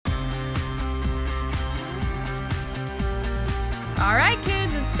All right,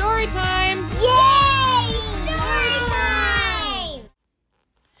 kids, it's story time. Yay! Story time!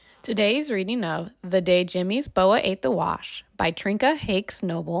 Today's reading of The Day Jimmy's Boa Ate the Wash by Trinka Hakes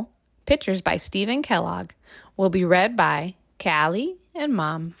Noble, pictures by Stephen Kellogg, will be read by Callie and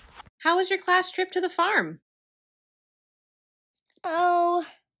Mom. How was your class trip to the farm? Oh,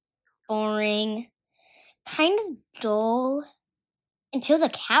 boring. Kind of dull. Until the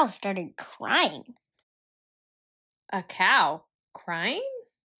cow started crying. A cow crying?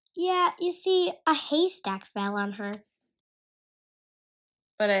 Yeah, you see, a haystack fell on her.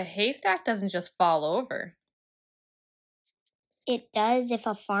 But a haystack doesn't just fall over. It does if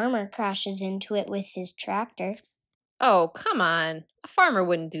a farmer crashes into it with his tractor. Oh, come on. A farmer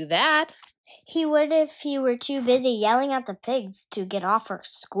wouldn't do that. He would if he were too busy yelling at the pigs to get off our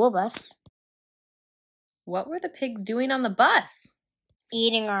school bus. What were the pigs doing on the bus?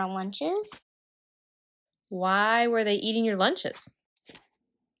 Eating our lunches. Why were they eating your lunches?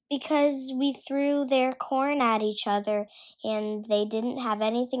 Because we threw their corn at each other and they didn't have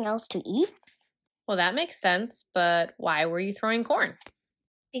anything else to eat. Well, that makes sense, but why were you throwing corn?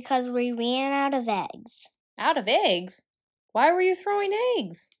 Because we ran out of eggs. Out of eggs? Why were you throwing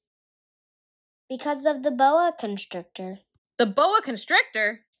eggs? Because of the boa constrictor. The boa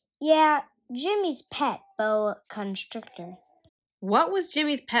constrictor? Yeah, Jimmy's pet boa constrictor. What was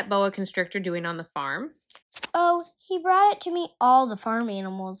Jimmy's pet boa constrictor doing on the farm? Oh, he brought it to meet all the farm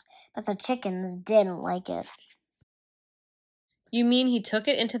animals, but the chickens didn't like it. You mean he took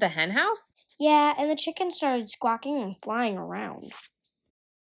it into the hen house? Yeah, and the chickens started squawking and flying around.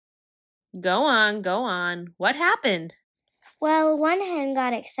 Go on. What happened? Well, one hen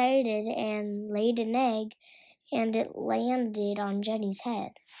got excited and laid an egg, and it landed on Jenny's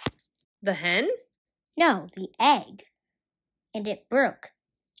head. The hen? No, the egg. And it broke.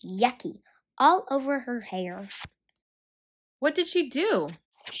 Yucky. All over her hair. What did she do?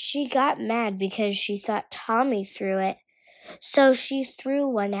 She got mad because she thought Tommy threw it, so she threw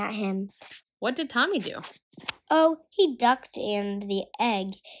one at him. What did Tommy do? Oh, he ducked and the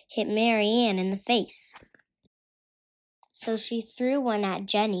egg hit Mary Ann in the face. So she threw one at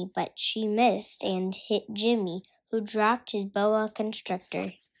Jenny, but she missed and hit Jimmy, who dropped his boa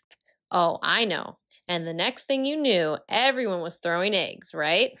constrictor. Oh, I know. And the next thing you knew, everyone was throwing eggs,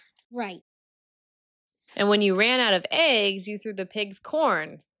 right? Right. And when you ran out of eggs, you threw the pigs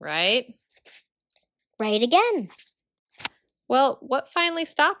corn, right? Right again. Well, what finally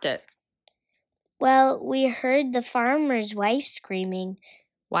stopped it? Well, we heard the farmer's wife screaming.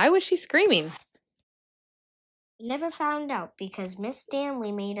 Why was she screaming? We never found out because Miss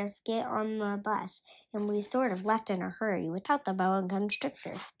Stanley made us get on the bus, and we sort of left in a hurry without the boa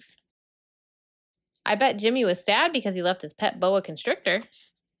constrictor. I bet Jimmy was sad because he left his pet boa constrictor.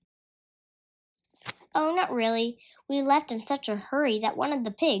 Oh, not really. We left in such a hurry that one of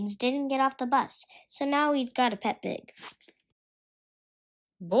the pigs didn't get off the bus, so now he's got a pet pig.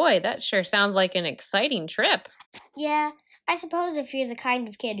 Boy, that sure sounds like an exciting trip. Yeah, I suppose if you're the kind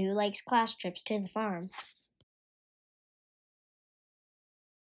of kid who likes class trips to the farm.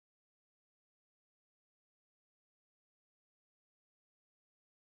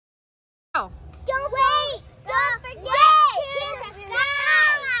 Oh. Don't